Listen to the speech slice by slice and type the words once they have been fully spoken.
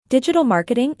Digital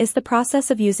marketing is the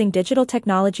process of using digital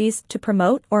technologies to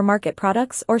promote or market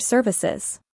products or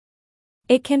services.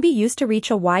 It can be used to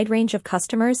reach a wide range of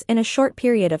customers in a short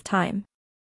period of time.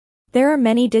 There are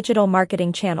many digital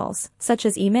marketing channels, such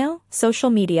as email, social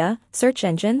media, search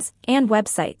engines, and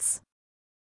websites.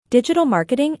 Digital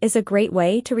marketing is a great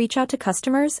way to reach out to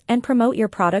customers and promote your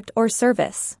product or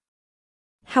service.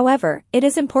 However, it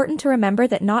is important to remember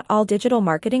that not all digital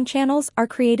marketing channels are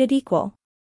created equal.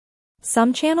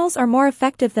 Some channels are more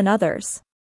effective than others.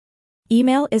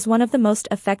 Email is one of the most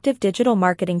effective digital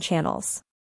marketing channels.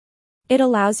 It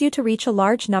allows you to reach a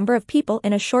large number of people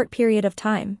in a short period of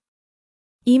time.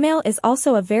 Email is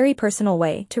also a very personal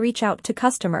way to reach out to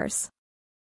customers.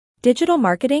 Digital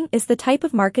marketing is the type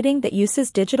of marketing that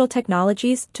uses digital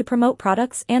technologies to promote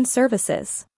products and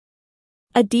services.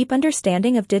 A deep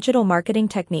understanding of digital marketing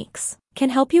techniques can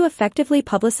help you effectively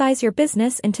publicize your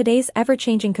business in today's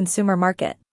ever-changing consumer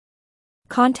market.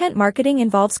 Content marketing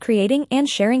involves creating and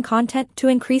sharing content to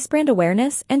increase brand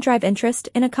awareness and drive interest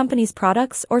in a company's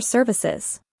products or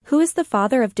services. Who is the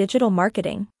father of digital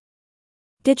marketing?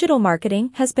 Digital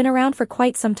marketing has been around for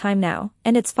quite some time now,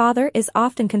 and its father is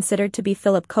often considered to be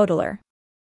Philip Kotler.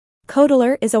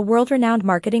 Kotler is a world-renowned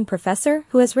marketing professor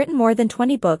who has written more than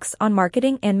 20 books on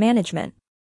marketing and management.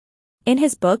 In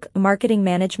his book, Marketing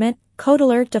Management,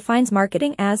 Kotler defines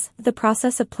marketing as the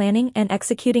process of planning and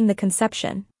executing the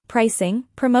conception, pricing,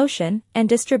 promotion, and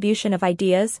distribution of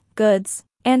ideas, goods,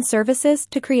 and services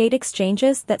to create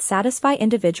exchanges that satisfy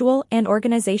individual and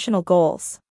organizational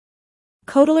goals.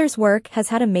 Kotler's work has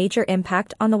had a major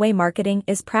impact on the way marketing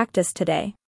is practiced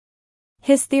today.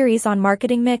 His theories on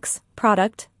marketing mix,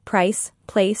 product, price,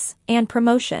 place, and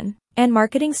promotion, and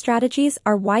marketing strategies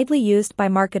are widely used by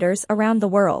marketers around the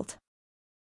world.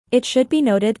 It should be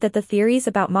noted that the theories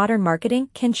about modern marketing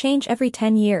can change every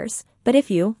 10 years, but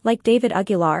if you, like David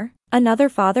Aguilar, another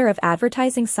father of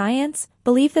advertising science,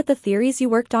 believe that the theories you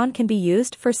worked on can be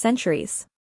used for centuries.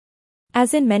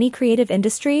 As in many creative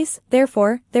industries,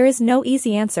 therefore, there is no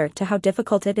easy answer to how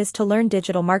difficult it is to learn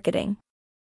digital marketing.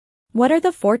 What are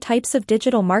the 4 types of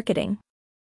digital marketing?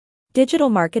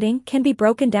 Digital marketing can be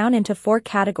broken down into 4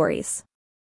 categories.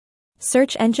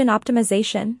 Search engine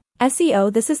optimization,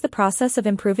 SEO. This is the process of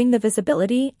improving the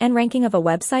visibility and ranking of a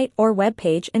website or web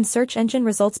page in search engine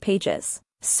results pages,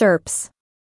 SERPs.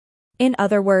 In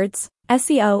other words,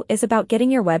 SEO is about getting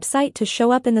your website to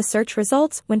show up in the search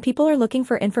results when people are looking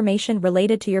for information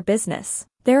related to your business.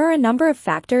 There are a number of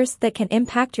factors that can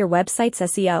impact your website's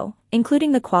SEO,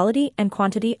 including the quality and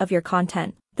quantity of your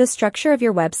content, the structure of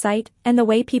your website, and the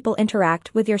way people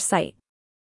interact with your site.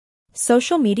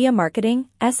 Social media marketing,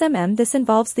 SMM. This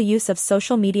involves the use of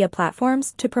social media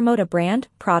platforms to promote a brand,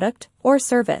 product, or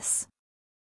service.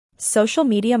 Social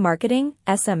media marketing,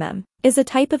 SMM, is a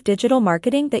type of digital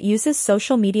marketing that uses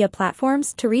social media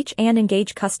platforms to reach and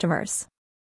engage customers.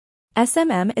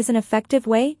 SMM is an effective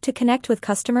way to connect with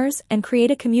customers and create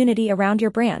a community around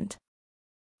your brand.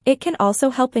 It can also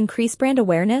help increase brand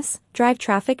awareness, drive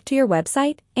traffic to your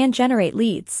website, and generate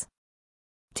leads.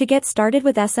 To get started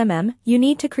with SMM, you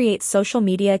need to create social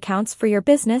media accounts for your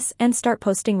business and start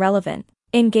posting relevant,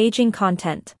 engaging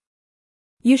content.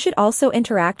 You should also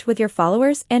interact with your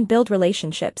followers and build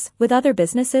relationships with other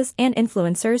businesses and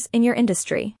influencers in your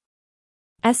industry.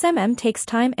 SMM takes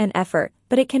time and effort,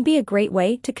 but it can be a great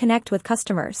way to connect with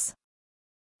customers.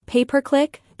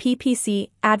 Pay-per-click, PPC,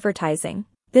 advertising.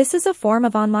 This is a form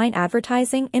of online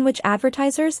advertising in which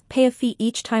advertisers pay a fee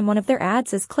each time one of their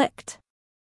ads is clicked.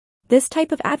 This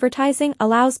type of advertising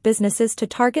allows businesses to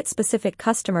target specific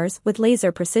customers with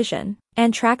laser precision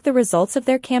and track the results of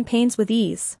their campaigns with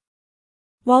ease.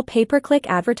 While pay-per-click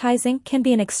advertising can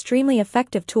be an extremely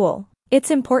effective tool,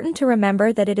 it's important to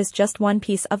remember that it is just one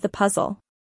piece of the puzzle.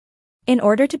 In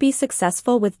order to be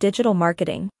successful with digital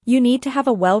marketing, you need to have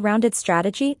a well-rounded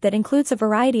strategy that includes a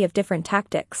variety of different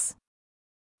tactics.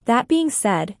 That being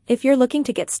said, if you're looking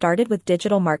to get started with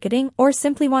digital marketing or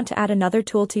simply want to add another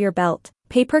tool to your belt,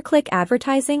 pay-per-click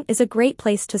advertising is a great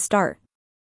place to start.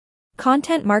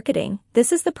 Content marketing.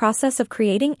 This is the process of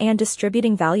creating and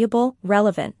distributing valuable,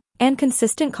 relevant, and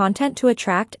consistent content to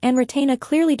attract and retain a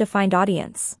clearly defined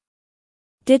audience.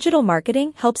 Digital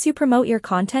marketing helps you promote your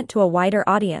content to a wider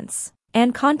audience,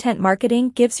 and content marketing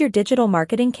gives your digital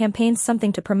marketing campaigns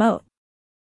something to promote.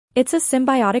 It's a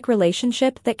symbiotic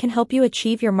relationship that can help you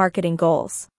achieve your marketing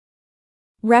goals.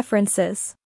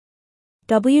 References: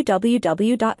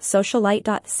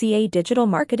 www.socialite.ca Digital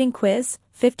Marketing Quiz,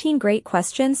 15 great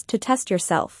questions to test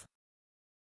yourself.